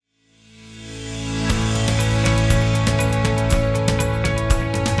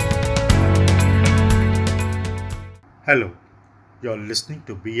Hello, you're listening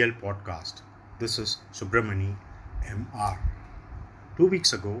to BL Podcast. This is Subramani MR. 2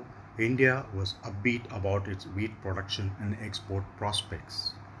 weeks ago, India was upbeat about its wheat production and export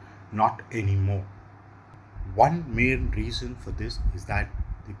prospects. Not anymore. One main reason for this is that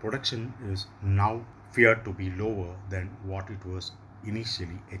the production is now feared to be lower than what it was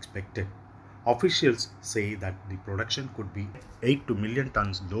initially expected. Officials say that the production could be 8 to million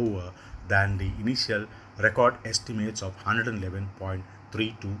tons lower than the initial record estimates of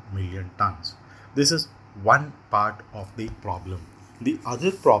 111.32 million tons. This is one part of the problem. The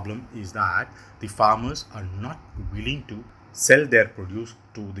other problem is that the farmers are not willing to sell their produce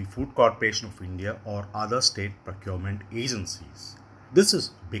to the Food Corporation of India or other state procurement agencies. This is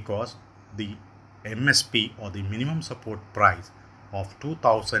because the MSP or the minimum support price of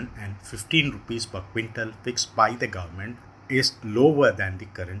 2015 rupees per quintal fixed by the government is lower than the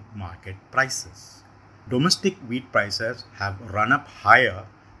current market prices. Domestic wheat prices have run up higher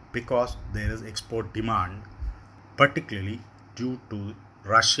because there is export demand, particularly due to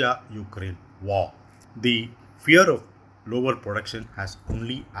Russia-Ukraine war. The fear of lower production has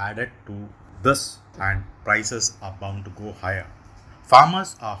only added to this and prices are bound to go higher.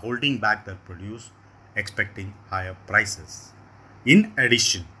 Farmers are holding back their produce, expecting higher prices. In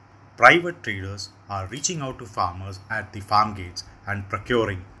addition, private traders are reaching out to farmers at the farm gates and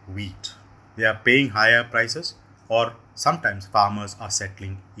procuring wheat. They are paying higher prices, or sometimes farmers are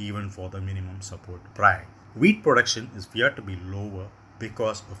settling even for the minimum support price. Wheat production is feared to be lower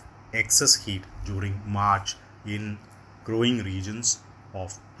because of excess heat during March in growing regions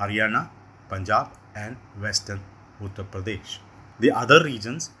of Haryana, Punjab, and western Uttar Pradesh. The other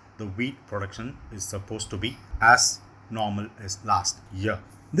regions, the wheat production is supposed to be as normal as last year.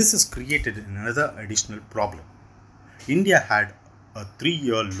 This has created another additional problem. India had a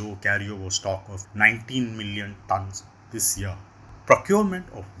 3-year low carryover stock of 19 million tons this year. Procurement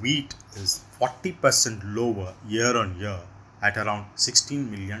of wheat is 40% lower year on year at around 16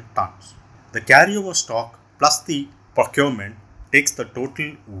 million tons. The carryover stock plus the procurement takes the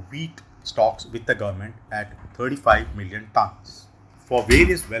total wheat stocks with the government at 35 million tons. For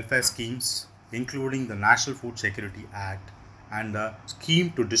various welfare schemes, including the National Food Security Act and the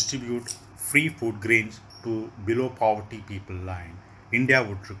scheme to distribute free food grains to below poverty people line, India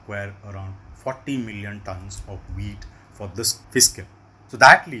would require around 40 million tons of wheat for this fiscal. So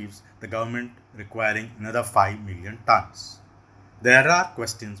that leaves the government requiring another 5 million tons. There are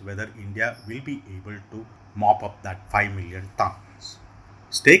questions whether India will be able to mop up that 5 million tons.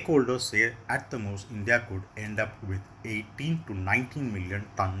 Stakeholders say at the most India could end up with 18 to 19 million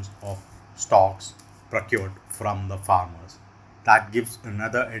tons of stocks procured from the farmers. That gives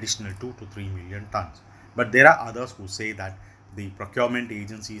another additional 2 to 3 million tons. But there are others who say that the procurement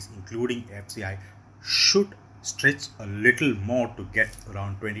agencies, including FCI, should stretch a little more to get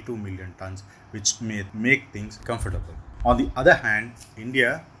around 22 million tons, which may make things comfortable. On the other hand,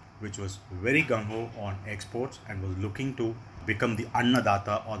 India, which was very gung-ho on exports and was looking to become the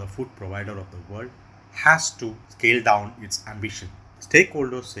Annadata or the food provider of the world, has to scale down its ambition.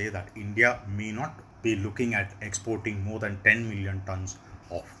 Stakeholders say that India may not be looking at exporting more than 10 million tons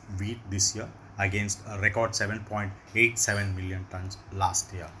of wheat this year against a record 7.87 million tons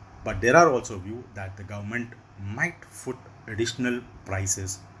last year. But there are also views that the government might foot additional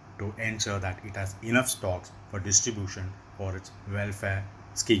prices to ensure that it has enough stocks for distribution for its welfare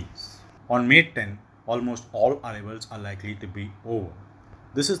schemes. On May 10, almost all arrivals are likely to be over.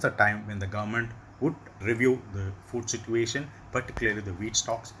 This is the time when the government would review the food situation, particularly the wheat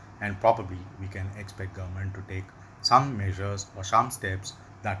stocks, and probably we can expect government to take some measures or some steps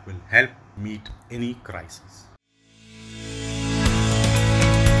that will help meet any crisis.